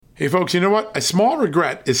Hey folks, you know what? A small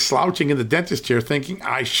regret is slouching in the dentist chair thinking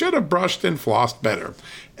I should have brushed and flossed better.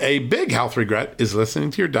 A big health regret is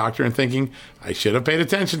listening to your doctor and thinking I should have paid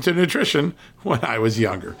attention to nutrition when I was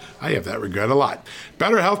younger. I have that regret a lot.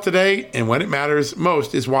 Better health today and when it matters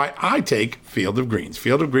most is why I take Field of Greens.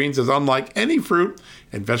 Field of Greens is unlike any fruit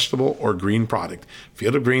and vegetable or green product.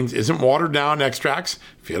 Field of Greens isn't watered down extracts.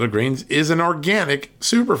 Field of Greens is an organic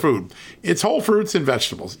superfood. It's whole fruits and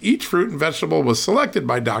vegetables. Each fruit and vegetable was selected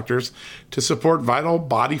by doctors to support vital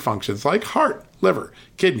body functions like heart, liver,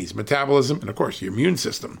 kidneys, metabolism, and of course, your immune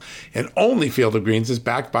system. And only Field of Greens is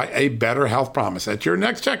backed by a better health promise. At your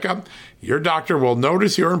next checkup, your doctor will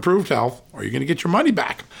notice your improved health or you're going to get your money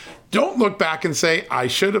back. Don't look back and say, I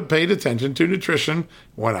should have paid attention to nutrition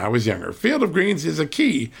when I was younger. Field of Greens is a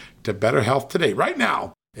key to better health today, right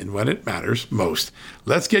now, and when it matters most.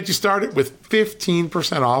 Let's get you started with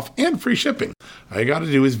 15% off and free shipping. All you got to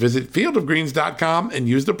do is visit fieldofgreens.com and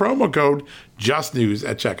use the promo code JUSTNEWS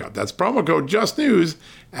at checkout. That's promo code JUSTNEWS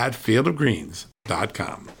at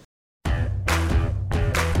fieldofgreens.com.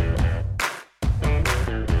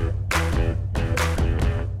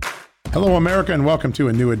 Hello, America, and welcome to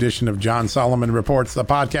a new edition of John Solomon Reports, the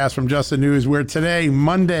podcast from Just the News, where today,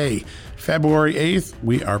 Monday, February 8th,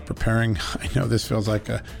 we are preparing, I know this feels like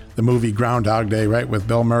the movie Groundhog Day, right, with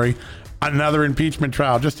Bill Murray, another impeachment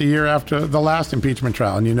trial, just a year after the last impeachment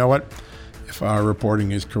trial. And you know what? If our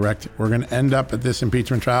reporting is correct, we're going to end up at this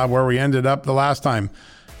impeachment trial where we ended up the last time.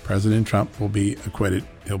 President Trump will be acquitted.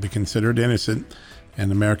 He'll be considered innocent.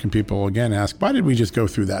 And American people will again ask, why did we just go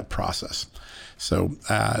through that process? So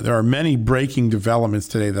there are many breaking developments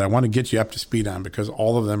today that I want to get you up to speed on because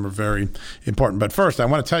all of them are very important. But first, I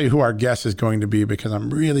want to tell you who our guest is going to be because I'm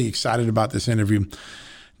really excited about this interview.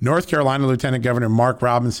 North Carolina Lieutenant Governor Mark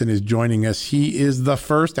Robinson is joining us. He is the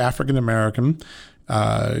first African-American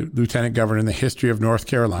lieutenant governor in the history of North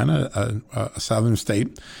Carolina, a southern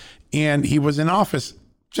state. And he was in office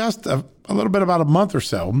just a little bit about a month or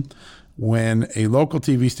so when a local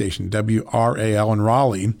TV station, WRAL in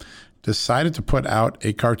Raleigh, decided to put out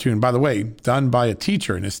a cartoon, by the way, done by a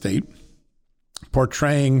teacher in his state,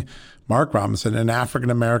 portraying Mark Robinson, an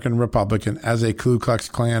African-American Republican, as a Ku Klux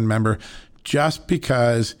Klan member just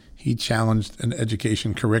because he challenged an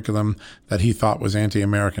education curriculum that he thought was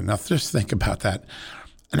anti-American. Now, just think about that.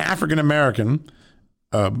 An African-American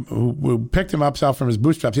who picked himself from his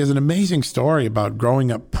bootstraps. He has an amazing story about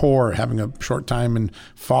growing up poor, having a short time in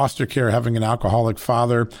foster care, having an alcoholic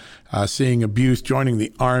father, seeing abuse, joining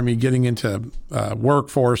the Army, getting into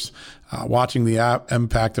workforce, watching the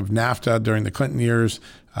impact of NAFTA during the Clinton years,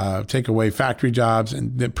 take away factory jobs,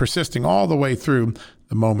 and persisting all the way through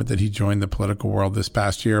the moment that he joined the political world this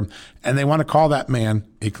past year. And they want to call that man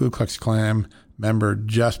a Ku Klux Klan member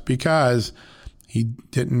just because he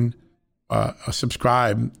didn't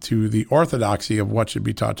subscribe to the orthodoxy of what should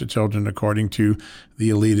be taught to children according to the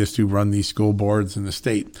elitists who run these school boards in the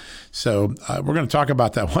state. So we're going to talk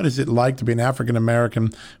about that. What is it like to be an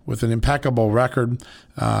African-American with an impeccable record,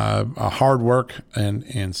 hard work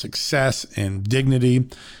and success and dignity,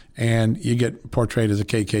 and you get portrayed as a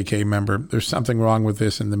KKK member? There's something wrong with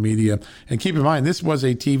this in the media. And keep in mind, this was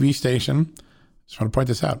a TV station. Just want to point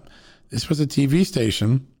this out. This was a TV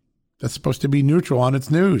station that's supposed to be neutral on its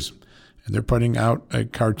news. And they're putting out a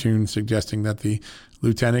cartoon suggesting that the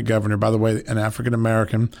lieutenant governor, by the way, an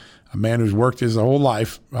African-American, a man who's worked his whole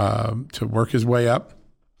life to work his way up,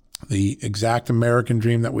 the exact American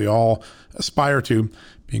dream that we all aspire to,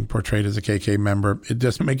 being portrayed as a KK member. It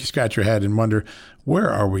doesn't make you scratch your head and wonder,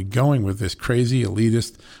 where are we going with this crazy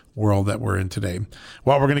elitist world that we're in today?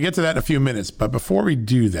 Well, we're going to get to that in a few minutes. But before we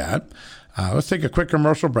do that, let's take a quick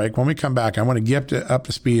commercial break. When we come back, I want to get up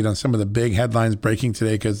to speed on some of the big headlines breaking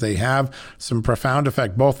today because they have some profound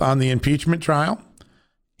effect both on the impeachment trial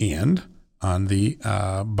and on the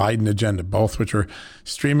Biden agenda, both which are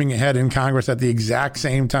streaming ahead in Congress at the exact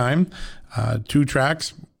same time. Two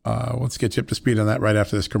tracks. Let's get you up to speed on that right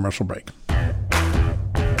after this commercial break.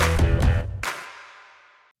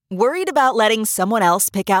 Worried about letting someone else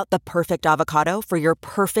pick out the perfect avocado for your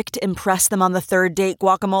perfect impress them on the third date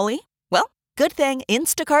guacamole? Well, good thing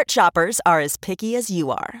Instacart shoppers are as picky as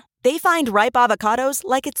you are. They find ripe avocados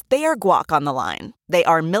like it's their guac on the line. They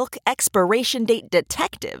are milk expiration date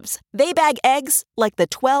detectives. They bag eggs like the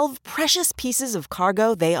 12 precious pieces of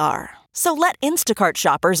cargo they are. So let Instacart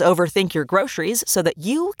shoppers overthink your groceries so that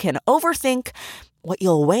you can overthink what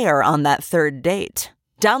you'll wear on that third date.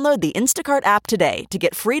 Download the Instacart app today to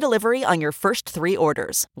get free delivery on your first 3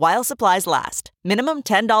 orders, while supplies last. Minimum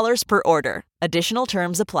 $10 per order. Additional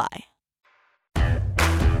terms apply.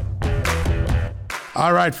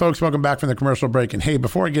 All right, folks, welcome back from the commercial break. And hey,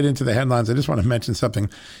 before I get into the headlines, I just want to mention something.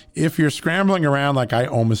 If you're scrambling around like I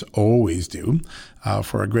almost always do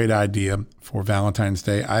for a great idea for Valentine's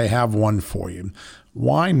Day, I have one for you.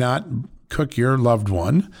 Why not cook your loved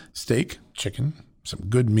one steak, chicken, some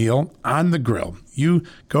good meal on the grill? You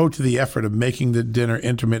go to the effort of making the dinner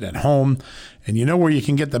intimate at home, and you know where you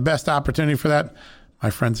can get the best opportunity for that? My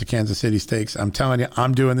friends at Kansas City Steaks. I'm telling you,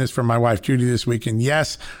 I'm doing this for my wife, Judy, this weekend.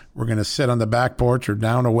 Yes, we're going to sit on the back porch or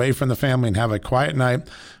down away from the family and have a quiet night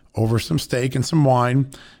over some steak and some wine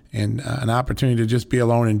and an opportunity to just be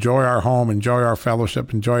alone, enjoy our home, enjoy our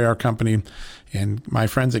fellowship, enjoy our company. And my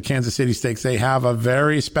friends at Kansas City Steaks, they have a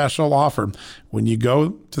very special offer. When you go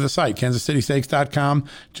to the site, kansascitysteaks.com,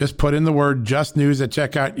 just put in the word Just News at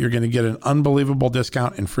checkout. You're going to get an unbelievable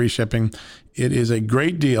discount and free shipping. It is a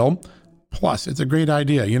great deal. Plus, it's a great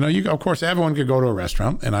idea. You know, of course, everyone could go to a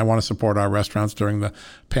restaurant, and I want to support our restaurants during the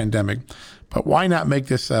pandemic. But why not make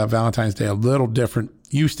this Valentine's Day a little different?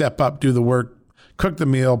 You step up, do the work, cook the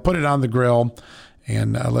meal, put it on the grill,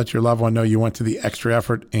 and let your loved one know you went to the extra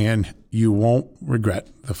effort, and you won't regret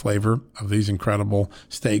the flavor of these incredible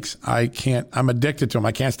steaks. I'm addicted to them.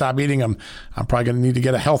 I can't stop eating them. I'm probably going to need to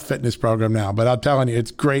get a health fitness program now, but I'm telling you,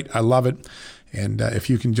 it's great. I love it. And if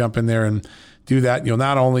you can jump in there and do that, you'll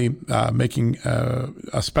not only making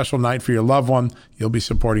a special night for your loved one, you'll be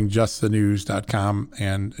supporting justthenews.com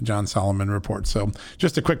and John Solomon Report. So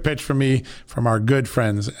just a quick pitch from me, from our good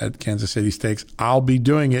friends at Kansas City Steaks. I'll be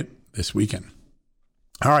doing it this weekend.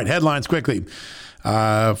 All right, headlines quickly.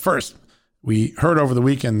 First, we heard over the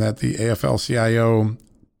weekend that the AFL-CIO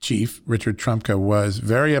chief, Richard Trumka, was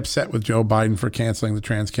very upset with Joe Biden for canceling the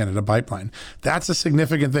Trans-Canada Pipeline. That's a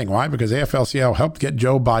significant thing. Why? Because AFL-CIO helped get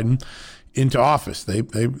Joe Biden into office.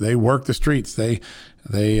 They work the streets. They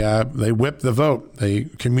whip the vote. They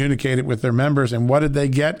communicated with their members. And what did they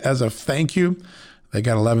get as a thank you? They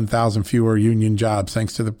got 11,000 fewer union jobs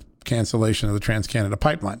thanks to the cancellation of the Trans-Canada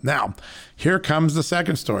Pipeline. Now, here comes the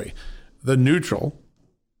second story. The neutral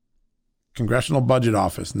Congressional Budget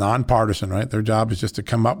Office, nonpartisan, right? Their job is just to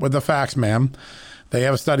come up with the facts, ma'am. They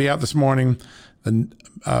have a study out this morning.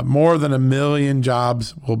 More than 1 million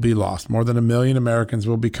jobs will be lost. More than 1 million Americans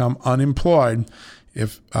will become unemployed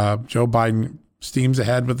if Joe Biden steams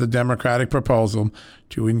ahead with the Democratic proposal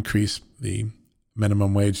to increase the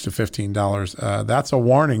minimum wage to $15. That's a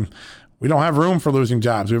warning. We don't have room for losing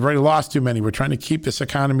jobs. We've already lost too many. We're trying to keep this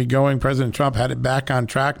economy going. President Trump had it back on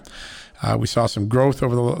track. We saw some growth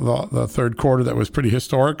over the third quarter that was pretty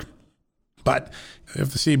historic. But if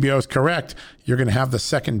the CBO is correct, you're going to have the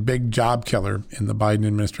second big job killer in the Biden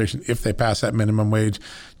administration if they pass that minimum wage.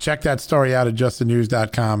 Check that story out at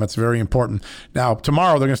justthenews.com. It's very important. Now,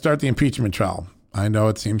 tomorrow they're going to start the impeachment trial. I know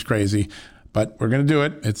it seems crazy, but we're going to do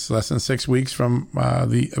it. It's less than 6 weeks from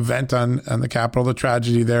the event on the Capitol, the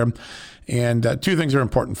tragedy there. And two things are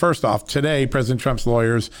important. First off, today, President Trump's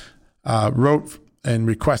lawyers wrote and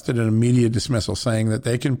requested an immediate dismissal, saying that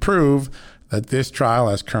they can prove that this trial,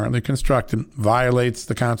 as currently constructed, violates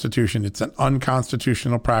the Constitution. It's an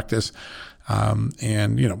unconstitutional practice.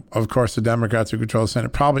 And, you know, of course, the Democrats who control the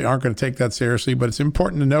Senate probably aren't going to take that seriously, but it's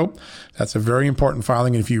important to note that's a very important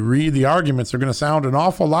filing. And if you read the arguments, they're going to sound an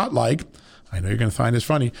awful lot like, I know you're going to find this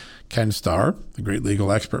funny, Ken Starr, the great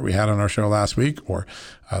legal expert we had on our show last week, or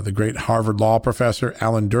the great Harvard law professor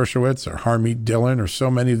Alan Dershowitz, or Harmeet Dillon, or so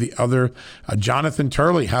many of the other. Jonathan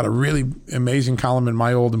Turley had a really amazing column in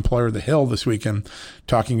my old employer, The Hill, this weekend,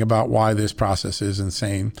 talking about why this process is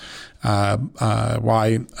insane,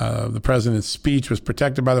 why the president's speech was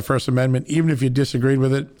protected by the First Amendment. Even if you disagreed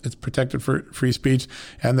with it, it's protected for free speech.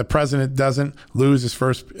 And the president doesn't lose his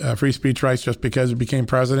first free speech rights just because he became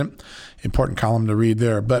president. Important column to read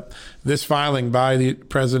there. But this filing by the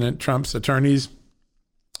President Trump's attorneys,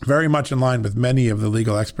 very much in line with many of the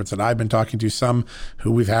legal experts that I've been talking to, some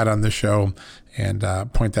who we've had on this show, and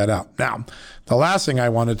point that out. Now, the last thing I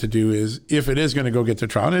wanted to do is, if it is going to go get to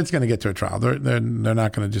trial, and it's going to get to a trial, they're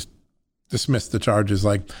not going to just dismiss the charges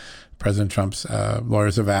like President Trump's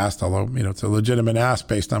lawyers have asked, although, you know, it's a legitimate ask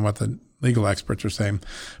based on what the legal experts are saying.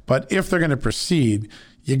 But if they're going to proceed,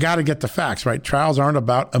 you got to get the facts, right? Trials aren't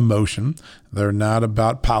about emotion. They're not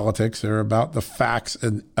about politics. They're about the facts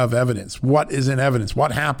of evidence. What is in evidence?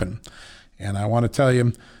 What happened? And I want to tell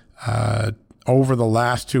you, over the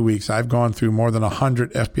last 2 weeks, I've gone through more than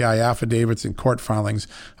 100 FBI affidavits and court filings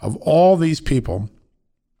of all these people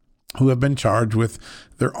who have been charged with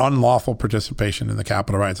their unlawful participation in the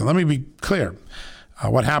Capitol riots. And let me be clear.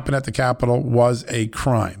 What happened at the Capitol was a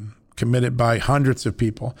crime committed by hundreds of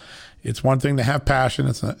people. It's one thing to have passion.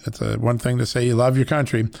 It's one thing to say you love your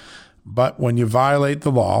country. But when you violate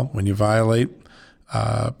the law, when you violate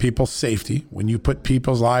people's safety, when you put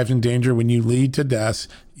people's lives in danger, when you lead to deaths,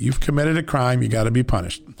 you've committed a crime, you got to be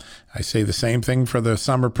punished. I say the same thing for the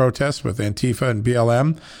summer protests with Antifa and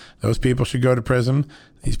BLM. Those people should go to prison.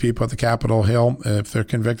 These people at the Capitol Hill, if they're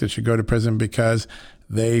convicted, should go to prison because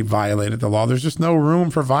they violated the law. There's just no room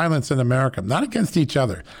for violence in America, not against each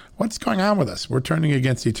other. What's going on with us? We're turning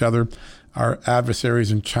against each other. Our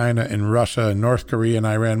adversaries in China and Russia and North Korea and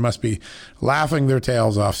Iran must be laughing their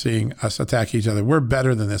tails off seeing us attack each other. We're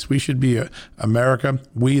better than this. We should be America,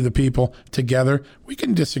 we the people, together. We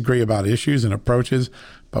can disagree about issues and approaches,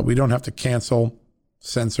 but we don't have to cancel,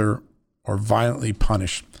 censor, or violently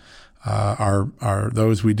punish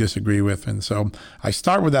those we disagree with. And so I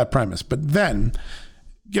start with that premise. But then,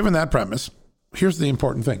 given that premise, here's the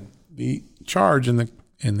important thing. The charge in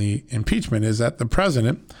the impeachment is that the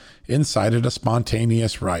president incited a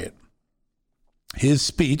spontaneous riot. His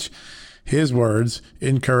speech, his words,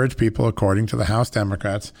 encourage people, according to the House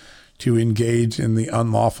Democrats, to engage in the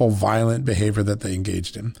unlawful, violent behavior that they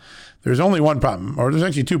engaged in. There's only one problem, or there's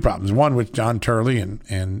actually two problems. One, which John Turley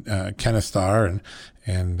and Kenneth Starr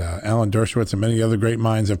and Alan Dershowitz and many other great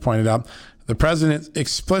minds have pointed out. The president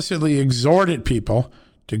explicitly exhorted people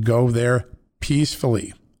to go there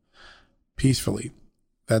peacefully. Peacefully.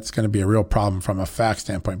 That's going to be a real problem from a fact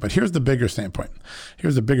standpoint. But here's the bigger standpoint.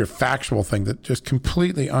 Here's the bigger factual thing that just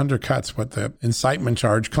completely undercuts what the incitement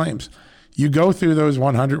charge claims. You go through those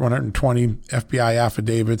 100, 120 FBI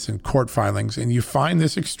affidavits and court filings, and you find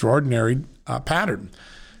this extraordinary pattern.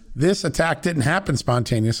 This attack didn't happen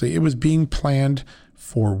spontaneously. It was being planned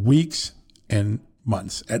for weeks and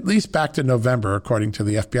months, at least back to November, according to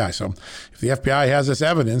the FBI. So if the FBI has this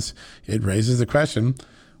evidence, it raises the question,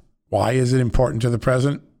 why is it important to the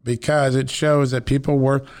president? Because it shows that people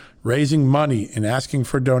were raising money and asking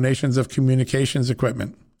for donations of communications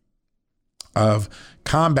equipment, of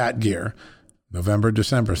combat gear. November,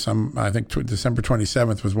 December, I think December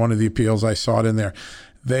 27th was one of the appeals. I saw it in there.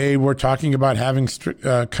 They were talking about having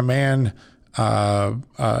command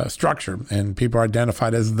structure, and people are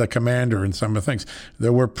identified as the commander in some of the things.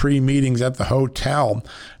 There were pre-meetings at the hotel.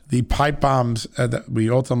 The pipe bombs that we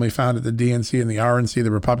ultimately found at the DNC and the RNC,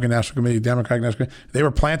 the Republican National Committee, Democratic National Committee, they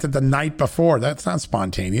were planted the night before. That's not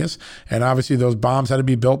spontaneous. And obviously those bombs had to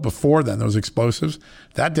be built before then, those explosives.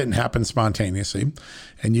 That didn't happen spontaneously.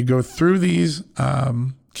 And you go through these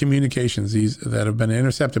communications, these that have been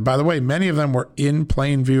intercepted. By the way, many of them were in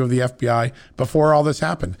plain view of the FBI before all this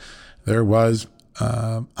happened. There was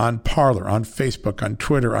on Parler, on Facebook, on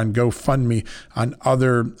Twitter, on GoFundMe, on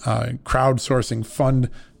other crowdsourcing funding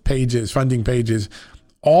pages,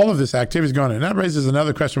 all of this activity is going on. And that raises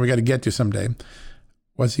another question we got to get to someday.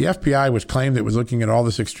 Was the FBI, which claimed it was looking at all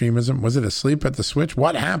this extremism, was it asleep at the switch?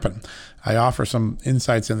 What happened? I offer some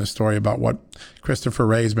insights in the story about what Christopher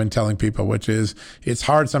Wray has been telling people, which is it's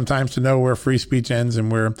hard sometimes to know where free speech ends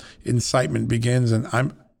and where incitement begins. And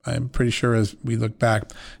I'm pretty sure as we look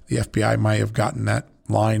back, the FBI might have gotten that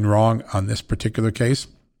line wrong on this particular case.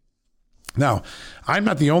 Now, I'm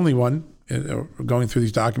not the only one going through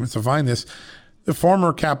these documents to find this. The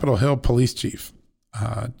former Capitol Hill police chief,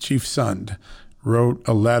 Chief Sund, wrote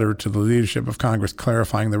a letter to the leadership of Congress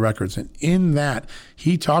clarifying the records. And in that,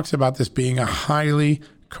 he talks about this being a highly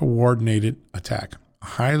coordinated attack.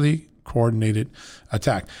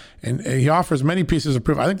 And he offers many pieces of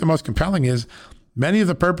proof. I think the most compelling is many of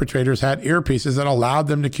the perpetrators had earpieces that allowed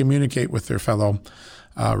them to communicate with their fellow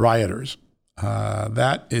rioters.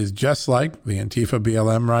 That is just like the Antifa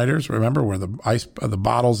BLM rioters. Remember where the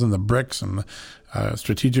bottles and the bricks and the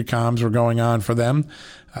strategic comms were going on for them.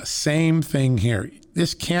 Same thing here.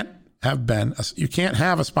 This can't have been, you can't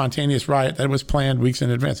have a spontaneous riot that was planned weeks in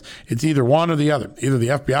advance. It's either one or the other. Either the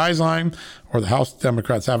FBI's lying or the House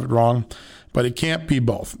Democrats have it wrong, but it can't be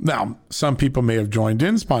both. Now, some people may have joined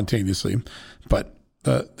in spontaneously, but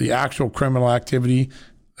the actual criminal activity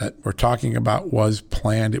that we're talking about was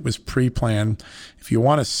planned. It was pre-planned. If you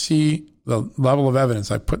want to see the level of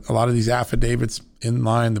evidence, I put a lot of these affidavits in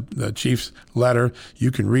line, the chief's letter.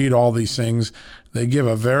 You can read all these things. They give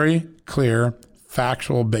a very clear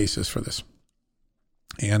factual basis for this.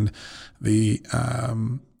 And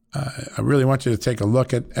I really want you to take a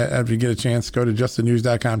look at if you get a chance, go to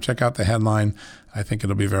justthenews.com, check out the headline. I think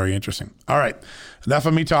it'll be very interesting. All right, enough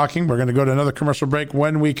of me talking. We're going to go to another commercial break.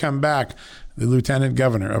 When we come back, the Lieutenant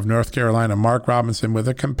Governor of North Carolina, Mark Robinson, with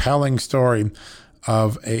a compelling story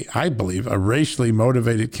of I believe, a racially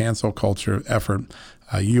motivated cancel culture effort.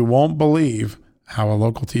 You won't believe how a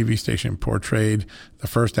local TV station portrayed the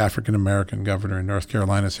first African-American governor in North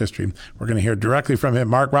Carolina's history. We're going to hear directly from him,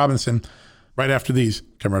 Mark Robinson, right after these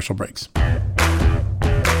commercial breaks.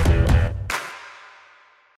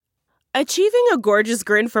 Achieving a gorgeous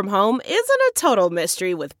grin from home isn't a total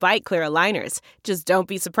mystery with Byte Clear aligners. Just don't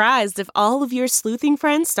be surprised if all of your sleuthing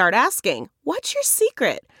friends start asking, "What's your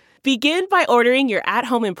secret?" Begin by ordering your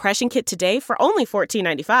at-home impression kit today for only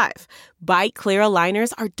 $14.95. Byte Clear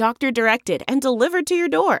aligners are doctor-directed and delivered to your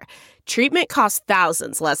door. Treatment costs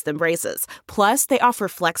thousands less than braces. Plus, they offer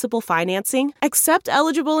flexible financing, accept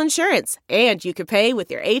eligible insurance, and you can pay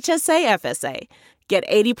with your HSA FSA. Get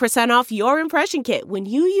 80% off your impression kit when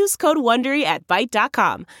you use code WONDERY at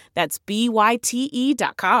Byte.com. That's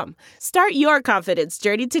BYTE.com. Start your confidence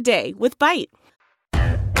journey today with Byte.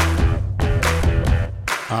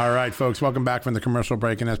 All right, folks, welcome back from the commercial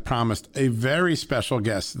break. And as promised, a very special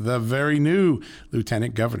guest, the very new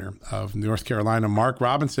Lieutenant Governor of North Carolina, Mark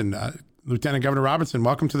Robinson. Lieutenant Governor Robinson,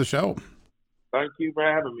 welcome to the show. Thank you for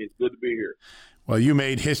having me. It's good to be here. Well, you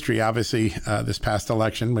made history, obviously, this past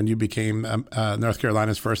election when you became North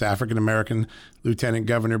Carolina's first African-American lieutenant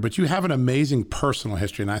governor. But you have an amazing personal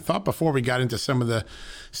history. And I thought before we got into some of the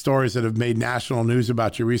stories that have made national news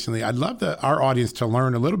about you recently, I'd love our audience to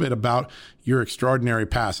learn a little bit about your extraordinary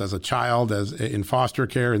past as a child, as in foster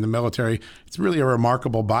care, in the military. It's really a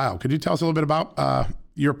remarkable bio. Could you tell us a little bit about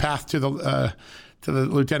your path to the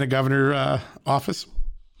lieutenant governor office?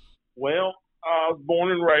 Well, I was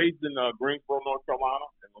born and raised in Greensboro, North Carolina.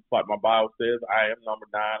 And looks like my bio says I am number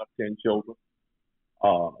 9 of 10 children.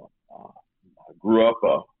 I grew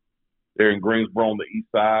up there in Greensboro on the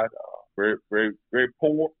east side, very, very, very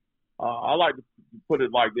poor. I like to put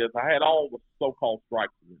it like this. I had all the so-called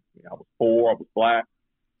strikes against me. I was poor. I was black.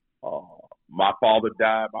 My father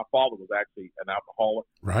died. My father was actually an alcoholic.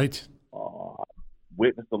 Right.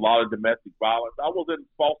 Witnessed a lot of domestic violence. I was in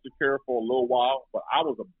foster care for a little while, but I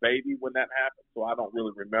was a baby when that happened, so I don't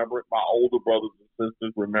really remember it. My older brothers and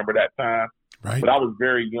sisters remember that time, right. But I was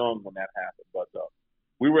very young when that happened. But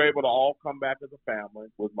we were able to all come back as a family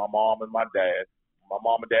with my mom and my dad. My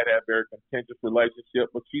mom and dad had a very contentious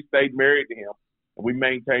relationship, but she stayed married to him, and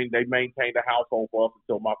they maintained a household for us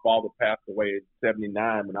until my father passed away at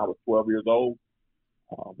 79 when I was 12 years old.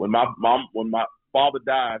 When my father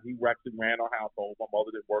died, he actually ran our household. My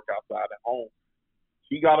mother didn't work outside at home.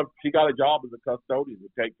 She got a job as a custodian to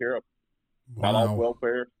take care of us. Wow. Got on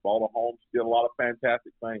welfare, bought a home. She did a lot of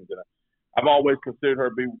fantastic things. And I've always considered her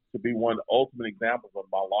to be one of the ultimate examples of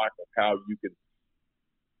my life of how you can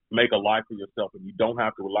make a life for yourself and you don't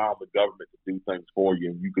have to rely on the government to do things for you.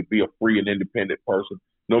 And you could be a free and independent person,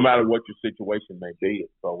 no matter what your situation may be.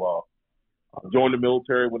 So I joined the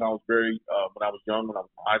military when I was young, when I was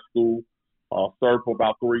in high school. Served for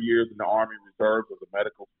about 3 years in the Army Reserves as a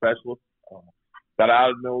medical specialist. Got out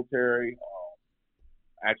of the military.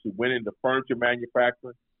 Actually went into furniture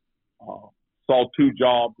manufacturing. Saw 2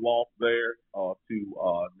 jobs lost there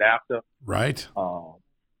to NAFTA. Right.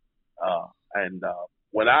 And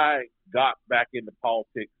when I got back into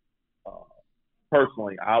politics,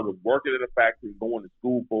 personally, I was working at a factory, going to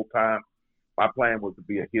school full time. My plan was to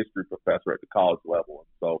be a history professor at the college level, and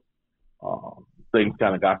so things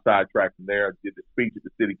kind of got sidetracked from there. I did the speech at the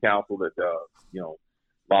city council that a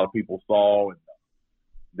lot of people saw, and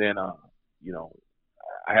then I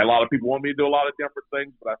had a lot of people want me to do a lot of different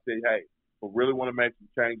things, but I said, hey, if we really want to make some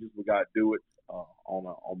changes, we got to do it on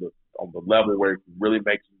the level where it can really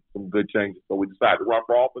make some good changes. So we decided to run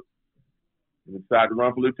for office. We decided to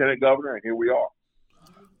run for lieutenant governor, and here we are.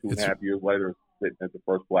 2.5 years later, sitting as the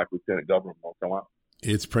first black lieutenant governor of North Carolina.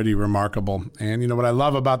 It's pretty remarkable. And, what I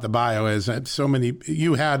love about the bio is that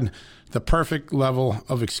you had the perfect level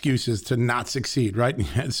of excuses to not succeed, right? You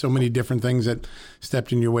had so many different things that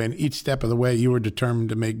stepped in your way. And each step of the way, you were determined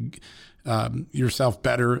to make yourself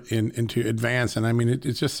better and to advance. And I mean,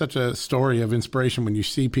 it's just such a story of inspiration when you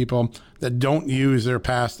see people that don't use their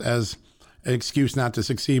past as an excuse not to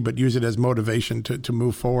succeed, but use it as motivation to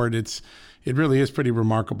move forward. It really is pretty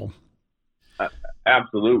remarkable.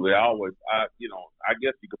 Absolutely. I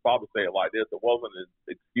guess you could probably say it like this. It wasn't an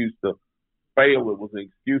excuse to fail. It was an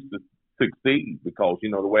excuse to succeed because,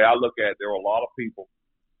 the way I look at it, there were a lot of people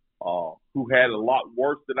who had a lot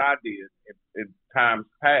worse than I did in times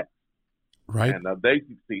past. Right. And they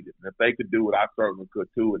succeeded. And if they could do it, I certainly could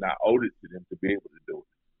too. And I owed it to them to be able to do it.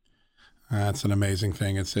 That's an amazing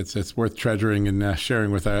thing. It's worth treasuring and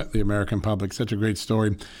sharing with the American public. Such a great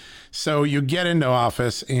story. So you get into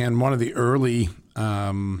office, and one of the early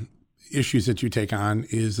issues that you take on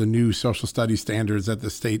is the new social studies standards that the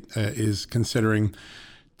state is considering.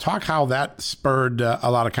 Talk how that spurred a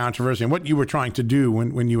lot of controversy and what you were trying to do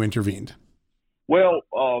when you intervened. Well,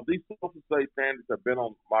 these social studies standards have been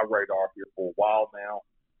on my radar here for a while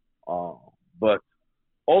now. But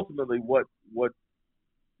ultimately what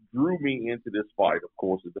drew me into this fight, of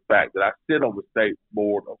course, is the fact that I sit on the state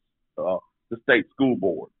board the state school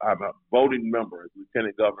board. I'm a voting member. As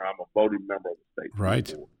lieutenant governor, I'm a voting member of the state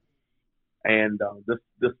school board. And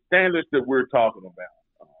the standards that we're talking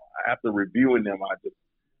about, after reviewing them,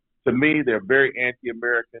 to me, they're very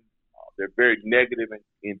anti-American. They're very negative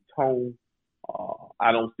in tone.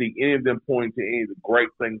 I don't see any of them pointing to any of the great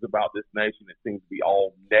things about this nation. It seems to be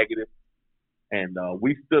all negative. And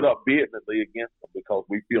we stood up vehemently against them because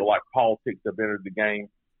we feel like politics have entered the game,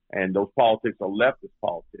 and those politics are leftist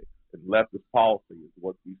politics. And leftist policy is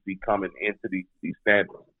what we see coming into these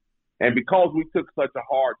standards. And because we took such a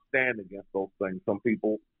hard stand against those things, some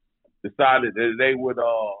people decided that they would,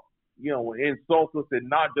 insult us in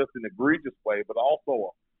not just an egregious way, but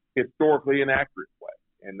also a historically inaccurate way.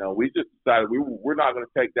 And we just decided we're not going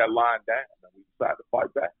to take that line down, and we decided to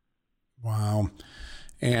fight back. Wow.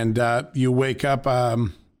 And you wake up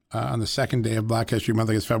on the second day of Black History Month,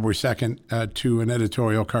 I guess February 2nd, to an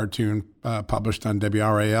editorial cartoon published on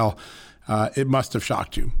WRAL. It must have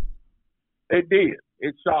shocked you. It did.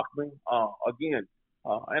 It shocked me. Again,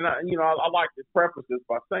 and I like to preface this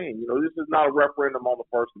by saying, this is not a referendum on the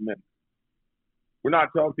First Amendment. We're not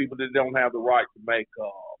telling people that they don't have the right to make,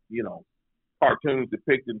 cartoons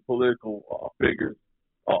depicting political figures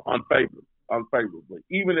unfavorably,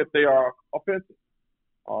 even if they are offensive.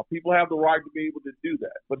 People have the right to be able to do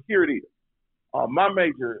that. But here it is. My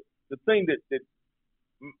major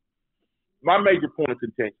point of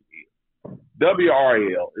contention is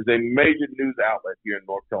WRAL is a major news outlet here in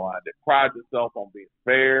North Carolina that prides itself on being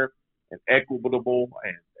fair and equitable,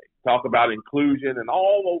 and they talk about inclusion and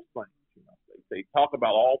all those things. They talk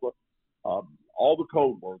about all the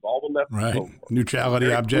code words, all the left code words.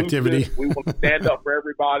 Neutrality, objectivity. We want to stand up for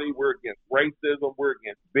everybody. We're against racism. We're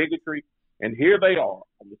against bigotry. And here they are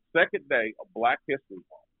on the second day of Black History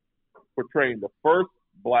Month, portraying the first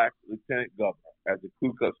Black lieutenant governor as a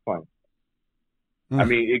Ku Klux Klan. I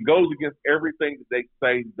mean, it goes against everything that they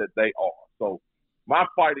say that they are. So my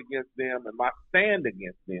fight against them and my stand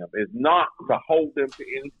against them is not to hold them to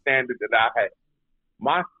any standard that I have.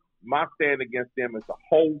 My stand against them is to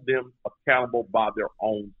hold them accountable by their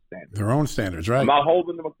own standards. Their own standards, right? I'm not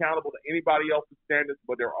holding them accountable to anybody else's standards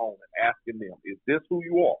but their own, and asking them, is this who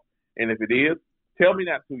you are? And if it is, tell me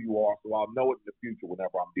that's who you are, so I'll know it in the future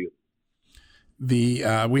whenever I'm dealing.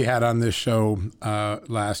 We had on this show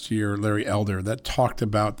last year Larry Elder that talked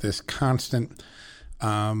about this constant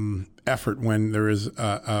effort when there is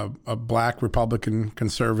a Black Republican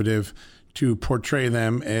conservative to portray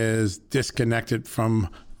them as disconnected from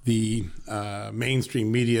the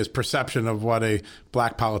mainstream media's perception of what a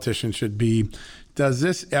Black politician should be. Does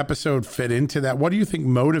this episode fit into that? What do you think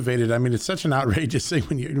motivated? I mean, it's such an outrageous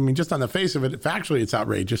thing just on the face of it, factually it's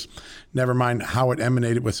outrageous. Never mind how it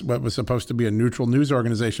emanated with what was supposed to be a neutral news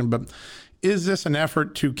organization. But is this an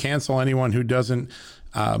effort to cancel anyone who doesn't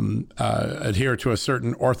adhere to a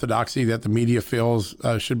certain orthodoxy that the media feels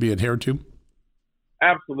should be adhered to?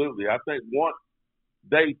 Absolutely. I think once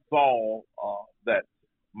they saw that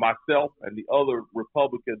myself and the other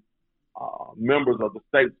Republican members of the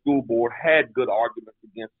state school board had good arguments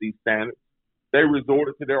against these standards, they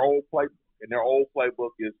resorted to their old playbook. And their old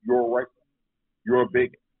playbook is, you're a racist, you're a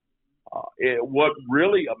bigot. What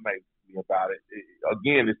really amazes me about it,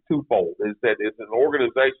 again, is twofold, is that it's an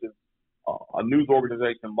organization, a news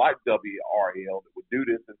organization like WRAL that would do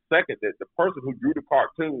this. And second, that the person who drew the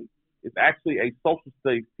cartoon is actually a social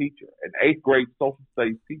studies teacher, an 8th grade social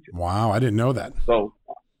studies teacher. Wow, I didn't know that. So,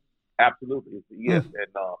 absolutely, yes.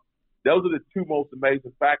 And those are the two most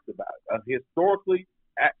amazing facts about it. A historically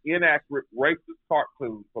inaccurate racist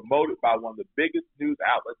cartoon promoted by one of the biggest news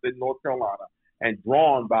outlets in North Carolina and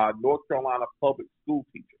drawn by a North Carolina public school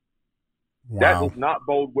teacher. Wow. That does not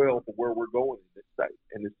bode well for where we're going in this state.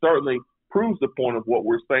 And it certainly proves the point of what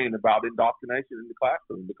we're saying about indoctrination in the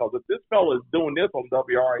classroom. Because if this fellow is doing this on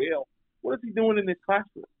WRAL, what is he doing in his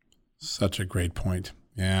classroom? Such a great point.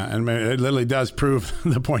 Yeah, and it literally does prove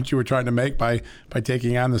the point you were trying to make by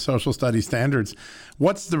taking on the social studies standards.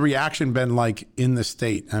 What's the reaction been like in the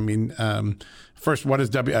state? I mean, first, has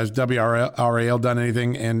WRAL done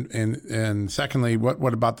anything? And secondly,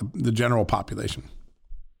 what about the general population?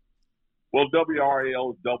 Well,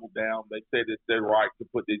 WRAL has doubled down. They said it's their right to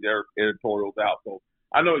put these editorials out. So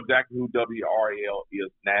I know exactly who WRAL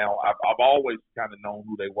is now. I've always kind of known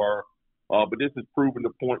who they were. But this has proven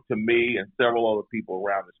the point to me and several other people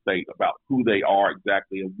around the state about who they are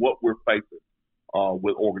exactly and what we're facing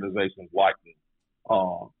with organizations like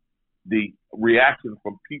them. The reaction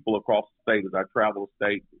from people across the state as I travel the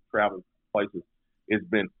state, travel places, has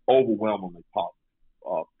been overwhelmingly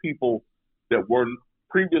positive. People that were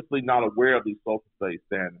previously not aware of these social studies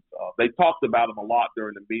standards. They talked about them a lot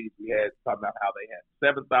during the meetings we had, talking about how they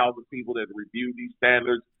had 7,000 people that reviewed these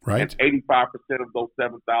standards, right, and 85% of those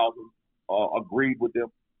 7,000 agreed with them.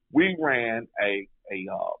 We ran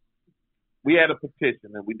we had a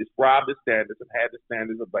petition, and we described the standards and had the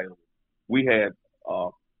standards available. We had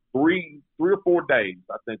 3 or 4 days,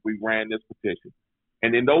 I think we ran this petition.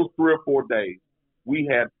 And in those 3 or 4 days, we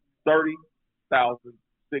had 30,000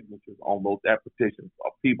 signatures on that petition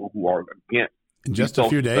of people who are against. In just a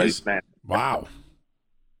few days? Wow.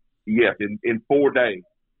 Yes, in 4 days.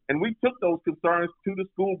 And we took those concerns to the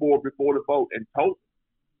school board before the vote and told them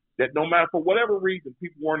that no matter, for whatever reason,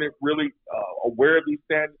 people weren't really aware of these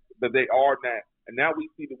standards, that they are now. And now we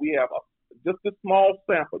see that we have just a small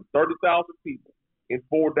sample, 30,000 people in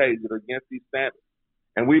 4 days that are against these standards.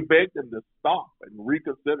 And we begged them to stop and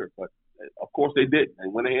reconsider, but of course they didn't. They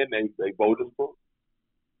went ahead and they voted for it.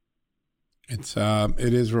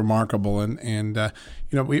 It is remarkable, and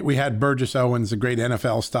we had Burgess Owens, a great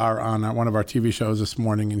NFL star, on one of our TV shows this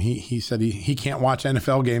morning, and he said he can't watch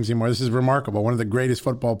NFL games anymore. This is remarkable. One of the greatest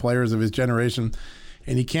football players of his generation,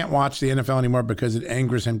 and he can't watch the NFL anymore because it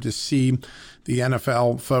angers him to see the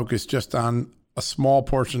NFL focus just on a small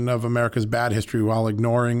portion of America's bad history while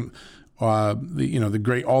ignoring all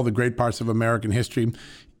the great parts of American history.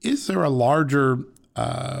 Is there a larger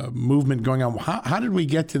movement going on? How did we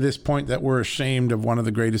get to this point that we're ashamed of one of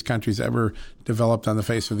the greatest countries ever developed on the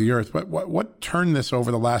face of the earth? What turned this over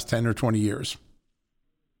the last 10 or 20 years?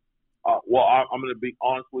 Well, I'm going to be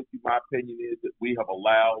honest with you. My opinion is that we have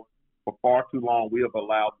allowed, for far too long,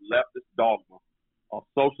 leftist dogma,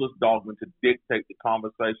 socialist dogma to dictate the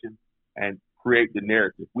conversation and create the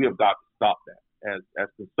narrative. We have got to stop that. As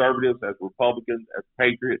conservatives, as Republicans, as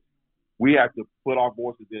patriots, we have to put our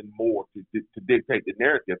voices in more to dictate the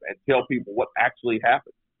narrative and tell people what actually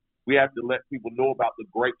happened. We have to let people know about the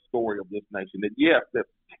great story of this nation. That yes, that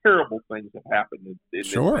terrible things have happened in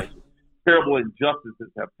this nation. Terrible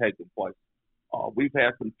injustices have taken place. We've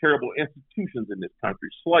had some terrible institutions in this country,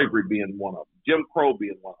 slavery being one of them, Jim Crow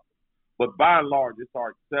being one of them. But by and large, it's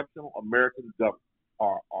our exceptional American government,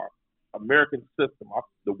 our American system,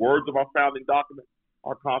 the words of our founding document,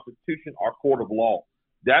 our Constitution, our court of law.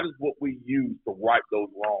 That is what we use to right those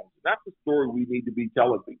wrongs. And that's the story we need to be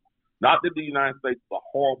telling people. Not that the United States is a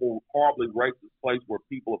horribly racist place where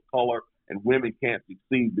people of color and women can't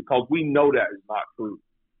succeed, because we know that is not true.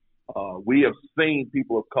 We have seen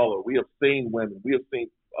people of color. We have seen women. We have seen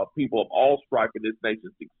people of all stripes in this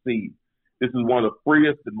nation succeed. This is one of the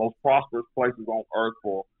freest and most prosperous places on earth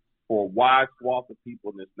for a wide swath of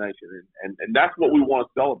people in this nation. And that's what we want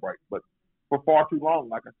to celebrate. But for far too long,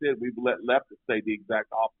 like I said, we've let leftists say the exact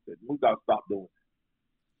opposite. We've got to stop doing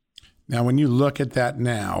it. Now, when you look at that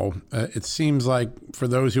now, it seems like for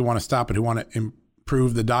those who want to stop it, who want to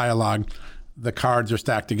improve the dialogue, the cards are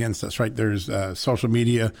stacked against us, right? There's social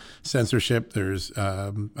media censorship. There's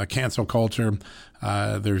a cancel culture.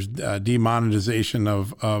 There's demonetization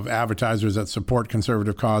of advertisers that support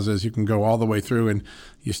conservative causes. You can go all the way through and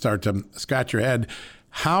you start to scratch your head.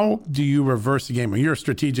 How do you reverse the game? When you're a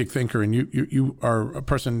strategic thinker and you are a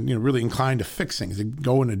person really inclined to fix things, to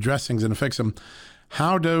go and address things and to fix them,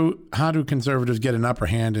 how do conservatives get an upper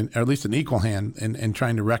hand, or at least an equal hand, in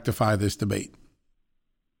trying to rectify this debate?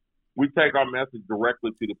 We take our message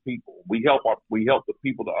directly to the people. We help the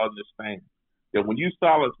people to understand that when you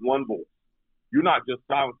silence one voice, you're not just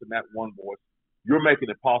silencing that one voice. You're making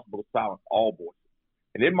it possible to silence all voices.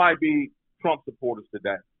 And it might be Trump supporters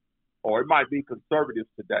today, or it might be conservatives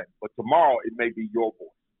today, but tomorrow it may be your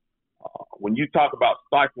voice. When you talk about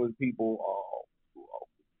stifling people's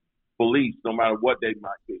beliefs, no matter what they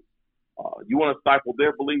might be, you want to stifle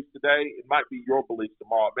their beliefs today, it might be your beliefs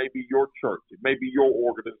tomorrow. It may be your church. It may be your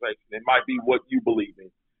organization. It might be what you believe in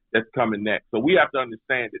that's coming next. So we have to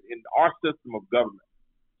understand that in our system of government,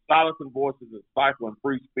 silencing voices and stifling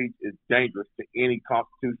free speech is dangerous to any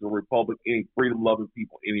constitutional republic, any freedom-loving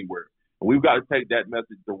people anywhere. And we've got to take that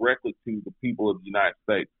message directly to the people of the United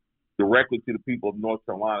States, directly to the people of North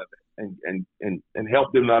Carolina, and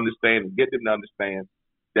help them to understand and get them to understand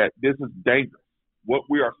that this is dangerous. What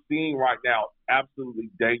we are seeing right now is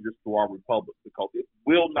absolutely dangerous to our republic, because it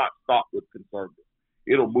will not stop with conservatives.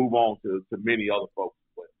 It'll move on to many other folks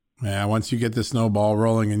as well. Yeah, once you get the snowball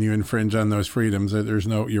rolling and you infringe on those freedoms,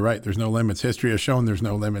 you're right, there's no limits. History has shown there's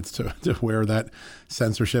no limits to where that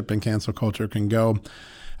censorship and cancel culture can go.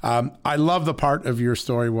 I love the part of your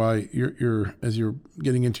story why as you're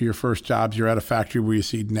getting into your first jobs, you're at a factory where you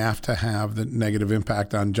see NAFTA have the negative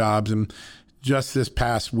impact on jobs. And just this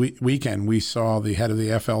past weekend, we saw the head of the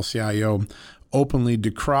AFL-CIO openly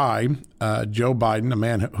decry Joe Biden, a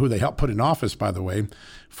man who they helped put in office, by the way,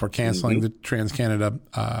 for canceling the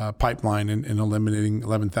TransCanada pipeline and eliminating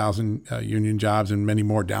 11,000 union jobs and many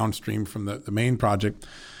more downstream from the main project.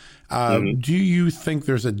 Do you think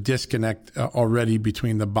there's a disconnect already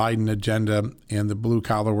between the Biden agenda and the blue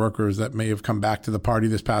collar workers that may have come back to the party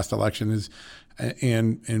this past election?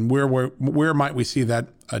 And where might we see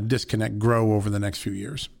that disconnect grow over the next few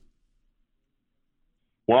years?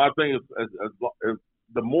 Well, I think as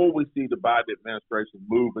the more we see the Biden administration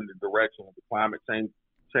move in the direction of the climate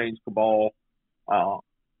change cabal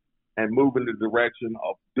and move in the direction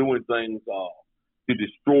of doing things to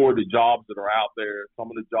destroy the jobs that are out there, some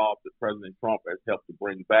of the jobs that President Trump has helped to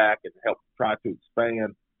bring back and helped try to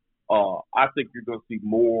expand, I think you're going to see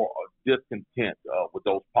more discontent with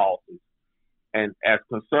those policies. And as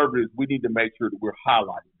conservatives, we need to make sure that we're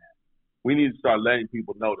highlighting that. We need to start letting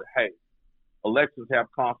people know that, hey, elections have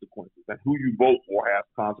consequences, and who you vote for has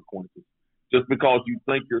consequences. Just because you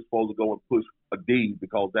think you're supposed to go and push a D,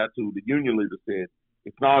 because that's who the union leader said,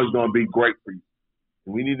 it's not always going to be great for you.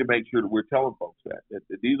 And we need to make sure that we're telling folks that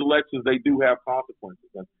these elections, they do have consequences.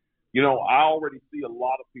 And, you know, I already see a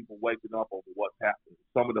lot of people waking up over what's happening.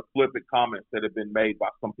 Some of the flippant comments that have been made by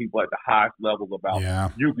some people at the highest levels about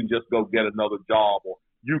you can just go get another job, or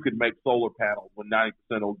you can make solar panels when 90%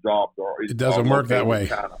 of those jobs are. It doesn't work that way.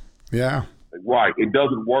 Yeah. Right. It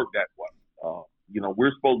doesn't work that way. You know,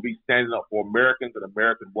 we're supposed to be standing up for Americans and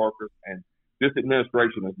American workers, and this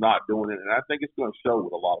administration is not doing it. And I think it's going to show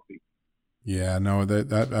with a lot of people. Yeah, no,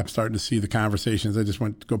 that I'm starting to see the conversations. I just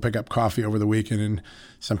went to go pick up coffee over the weekend, and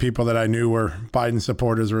some people that I knew were Biden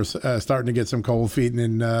supporters were starting to get some cold feet,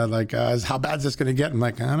 and how bad is this going to get? I'm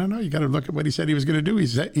like, I don't know. You got to look at what he said he was going to do.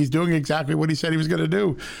 He's doing exactly what he said he was going to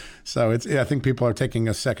do. So I think people are taking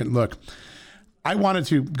a second look. I wanted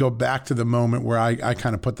to go back to the moment where I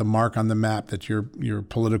kind of put the mark on the map that your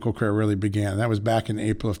political career really began. That was back in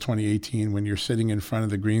April of 2018 when you're sitting in front of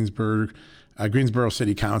the Greensboro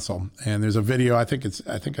City Council. And there's a video, I think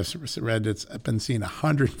I've read it's been seen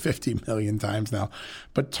 150 million times now.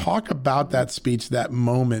 But talk about that speech, that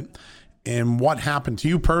moment, and what happened to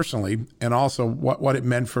you personally, and also what it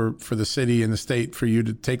meant for the city and the state for you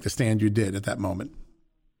to take the stand you did at that moment.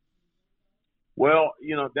 Well,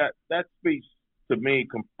 you know, that speech to me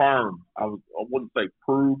confirmed, I wouldn't say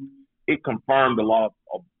proved, it confirmed a lot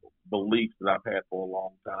of beliefs that I've had for a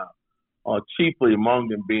long time. Chiefly among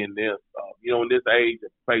them being this, you know, in this age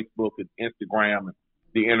of Facebook and Instagram and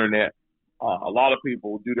the internet, a lot of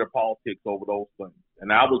people do their politics over those things.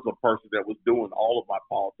 And I was a person that was doing all of my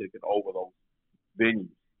politicking over those venues.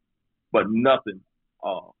 But nothing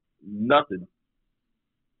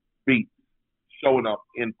beats showing up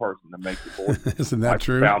in person to make your voice. Isn't that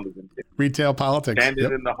true? Retail politics. Standing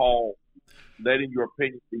in the hall, letting your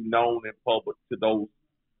opinion be known in public to those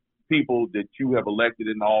people that you have elected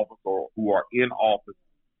in office or who are in office,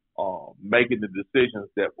 making the decisions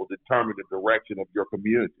that will determine the direction of your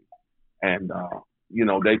community. And, you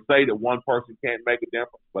know, they say that one person can't make a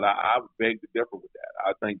difference, but I would beg to differ with that.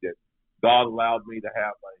 I think that God allowed me to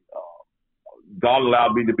have God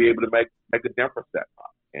allowed me to be able to make a difference that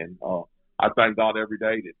time. And I thank God every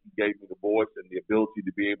day that He gave me the voice and the ability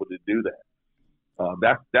to be able to do that.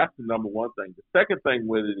 That's the number one thing. The second thing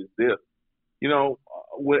with it is this. You know,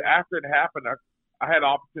 after it happened, I had the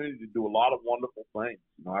opportunity to do a lot of wonderful things.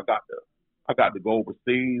 You know, I got to go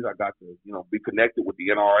overseas. I got to, you know, be connected with the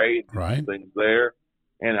NRA and things there.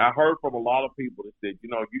 And I heard from a lot of people that said, you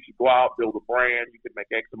know, you should go out, build a brand. You can make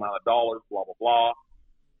X amount of dollars, blah, blah, blah.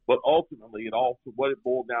 But ultimately, what it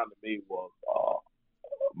boiled down to me was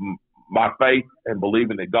my faith and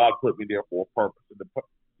believing that God put me there for a purpose. And the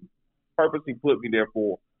purpose He put me there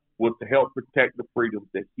for was to help protect the freedoms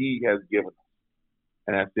that He has given us.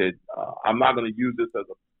 And I said, I'm not going to use this as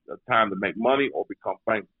a time to make money or become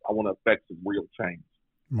famous. I want to affect some real change.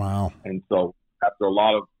 Wow. And so after a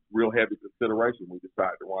lot of real heavy consideration, we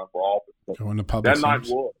decided to run for office. But go into public that night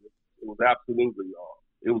was absolutely,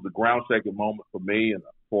 it was a ground-shaking moment for me and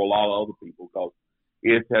for a lot of other people, because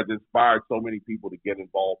it has inspired so many people to get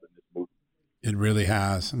involved in this movement. It really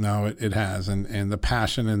has. No, it has. And the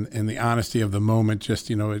passion and the honesty of the moment, just,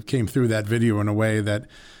 you know, it came through that video in a way that,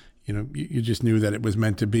 you know, you just knew that it was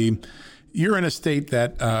meant to be. You're in a state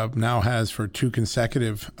that now has, for 2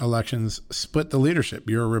 consecutive elections, split the leadership.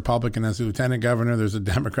 You're a Republican as a lieutenant governor. There's a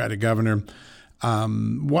Democratic governor.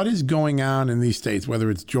 What is going on in these states,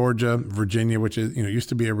 whether it's Georgia, Virginia, which is, you know, used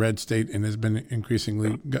to be a red state and has been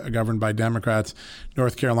increasingly governed by Democrats,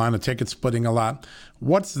 North Carolina, ticket splitting a lot.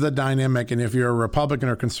 What's the dynamic? And if you're a Republican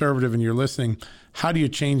or conservative and you're listening, how do you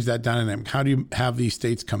change that dynamic? How do you have these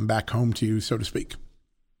states come back home to you, so to speak?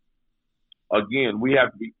 again, we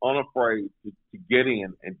have to be unafraid to get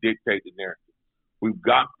in and dictate the narrative. We've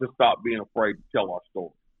got to stop being afraid to tell our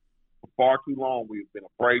story. For far too long, we've been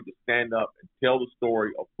afraid to stand up and tell the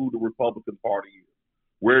story of who the Republican Party is,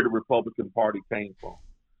 where the Republican Party came from.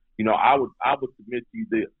 You know, I would submit to you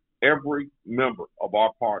this. Every member of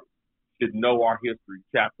our party should know our history,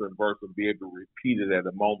 chapter and verse, and be able to repeat it at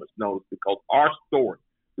a moment's notice, because our story,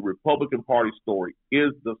 the Republican Party story,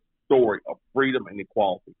 is the story of freedom and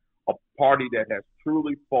equality, a party that has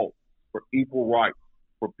truly fought for equal rights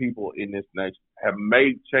for people in this nation, have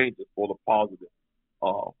made changes for the positive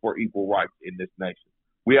for equal rights in this nation.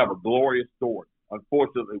 We have a glorious story.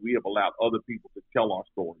 Unfortunately, we have allowed other people to tell our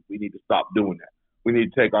story. We need to stop doing that. We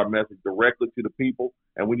need to take our message directly to the people,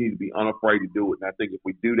 and we need to be unafraid to do it. And I think if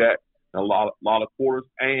we do that in a lot of quarters,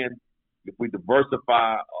 and if we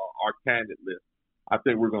diversify our candidate list, I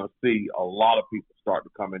think we're going to see a lot of people start to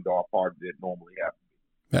come into our party that normally haven't.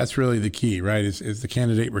 That's really the key, right? Is the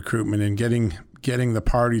candidate recruitment and getting the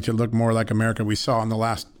party to look more like America. We saw in the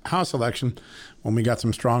last House election when we got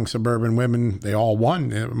some strong suburban women. They all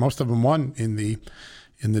won. Most of them won in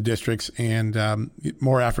the districts, and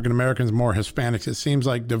more African Americans, more Hispanics. It seems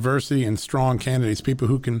like diversity and strong candidates, people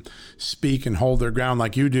who can speak and hold their ground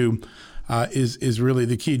like you do, is really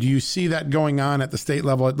the key. Do you see that going on at the state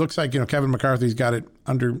level? It looks like, Kevin McCarthy's got it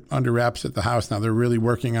under wraps at the House now. They're really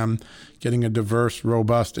working on getting a diverse,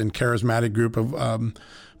 robust, and charismatic group of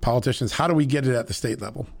politicians. How do we get it at the state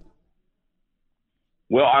level?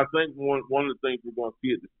 Well, I think one of the things we're going to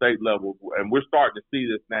see at the state level, and we're starting to see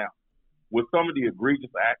this now, with some of the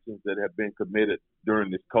egregious actions that have been committed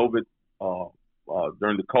during this during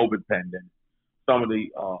the COVID pandemic, some of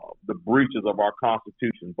the breaches of our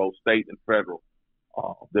Constitution, both state and federal,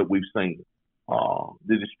 that we've seen,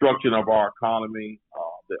 the destruction of our economy,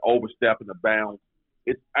 the overstepping the bounds,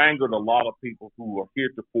 it's angered a lot of people who are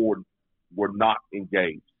heretofore were not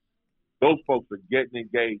engaged. Those folks are getting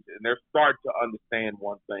engaged, and they're starting to understand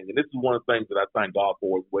one thing, and this is one of the things that I thank God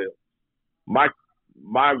for as well. My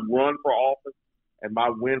run for office and my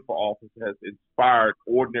win for office has inspired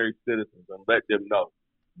ordinary citizens and let them know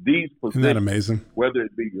these positions, isn't that amazing? Whether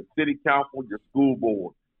it be your city council, your school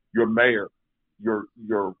board, your mayor, your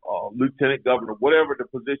lieutenant governor, whatever the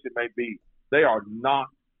position may be, they are not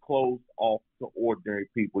closed off to ordinary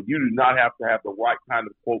people. You do not have to have the right kind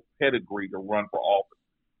of, quote, pedigree to run for office.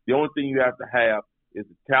 The only thing you have to have is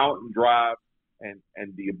the talent and drive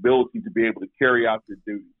and the ability to be able to carry out your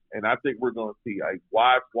duties. And I think we're going to see a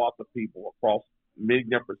wide swath of people across many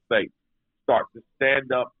different states start to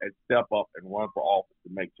stand up and step up and run for office to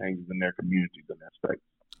make changes in their communities in their states.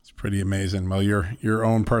 It's pretty amazing. Well, your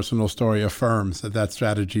own personal story affirms that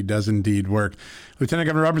strategy does indeed work. Lieutenant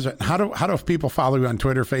Governor Robertson, how do people follow you on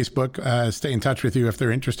Twitter, Facebook, stay in touch with you if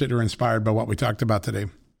they're interested or inspired by what we talked about today?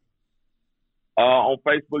 On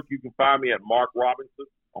Facebook, you can find me at Mark Robinson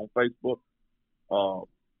on Facebook.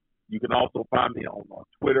 You can also find me on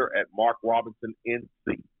Twitter at Mark Robinson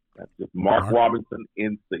NC. That's just Mark Robinson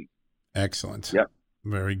NC. Excellent. Yep.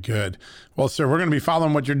 Very good. Well, sir, we're going to be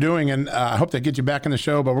following what you're doing, and I hope that gets you back in the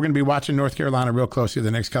show, but we're going to be watching North Carolina real closely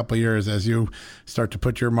the next couple of years as you start to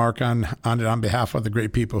put your mark on it on behalf of the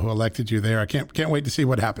great people who elected you there. I can't wait to see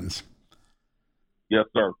what happens. Yes,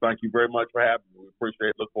 sir. Thank you very much for having me. We appreciate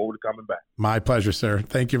it. Look forward to coming back. My pleasure, sir.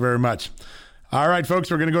 Thank you very much. All right, folks,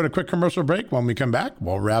 we're going to go to a quick commercial break. When we come back,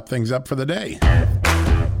 we'll wrap things up for the day.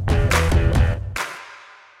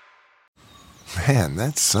 Man,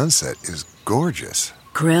 that sunset is gorgeous.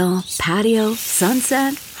 Grill, patio,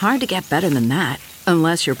 sunset. Hard to get better than that.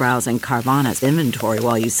 Unless you're browsing Carvana's inventory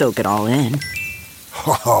while you soak it all in.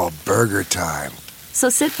 Oh, burger time. So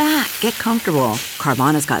sit back, get comfortable.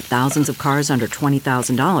 Carvana's got thousands of cars under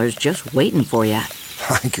 $20,000 just waiting for you.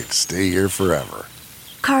 I could stay here forever.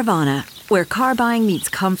 Carvana, where car buying meets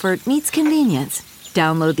comfort, meets convenience.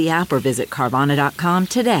 Download the app or visit Carvana.com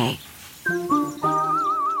today.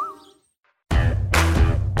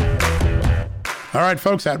 All right,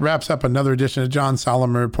 folks, that wraps up another edition of John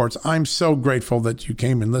Solomon Reports. I'm so grateful that you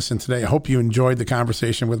came and listened today. I hope you enjoyed the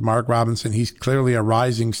conversation with Mark Robinson. He's clearly a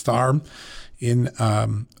rising star in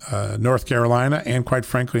North Carolina and, quite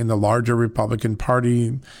frankly, in the larger Republican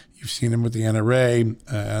Party. You've seen him with the NRA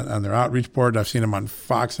on their outreach board. I've seen him on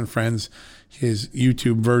Fox and Friends. His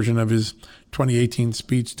YouTube version of his 2018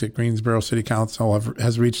 speech to Greensboro City Council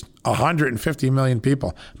has reached 150 million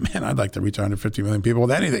people. Man, I'd like to reach 150 million people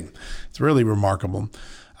with anything. It's really remarkable.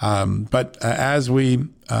 But as we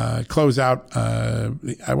close out,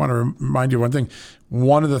 I want to remind you one thing.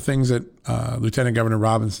 One of the things that Lieutenant Governor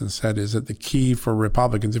Robinson said is that the key for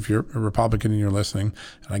Republicans, if you're a Republican and you're listening,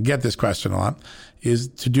 and I get this question a lot, is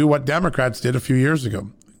to do what Democrats did a few years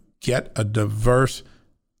ago. get a diverse,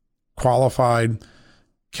 qualified,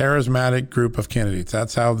 charismatic group of candidates.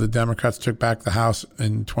 That's how the Democrats took back the House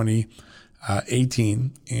in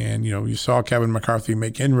 2018. And, you saw Kevin McCarthy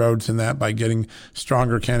make inroads in that by getting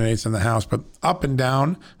stronger candidates in the House. But up and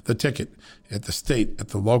down the ticket at the state, at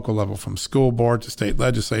the local level, from school board to state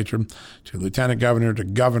legislature to lieutenant governor to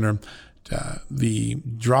governor, the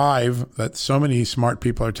drive that so many smart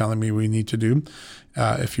people are telling me we need to do.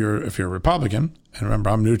 If you're a Republican, and remember,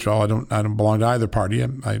 I'm neutral. I don't belong to either party.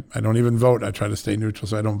 I don't even vote. I try to stay neutral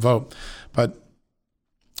so I don't vote. But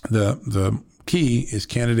the key is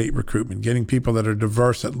candidate recruitment, getting people that are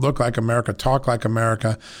diverse, that look like America, talk like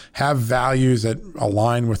America, have values that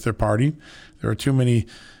align with their party. There are too many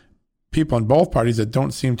people in both parties that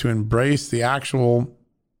don't seem to embrace the actual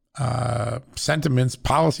sentiments,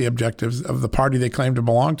 policy objectives of the party they claim to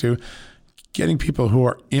belong to. Getting people who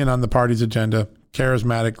are in on the party's agenda,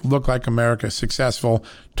 charismatic, look like America, successful,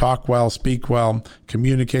 talk well, speak well,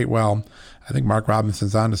 communicate well. I think Mark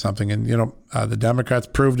Robinson's onto something. And, the Democrats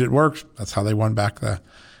proved it worked. That's how they won back the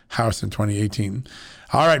House in 2018.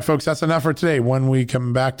 All right, folks, that's enough for today. When we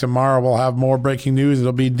come back tomorrow, we'll have more breaking news.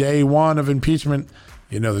 It'll be day one of impeachment.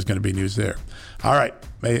 There's going to be news there. All right.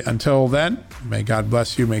 Until then, may God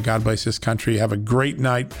bless you. May God bless this country. Have a great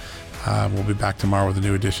night. We'll be back tomorrow with a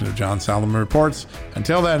new edition of John Solomon Reports.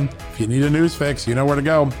 Until then, if you need a news fix, you know where to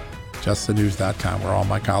go. JustTheNews.com, where all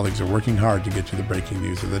my colleagues are working hard to get you the breaking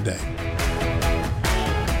news of the day.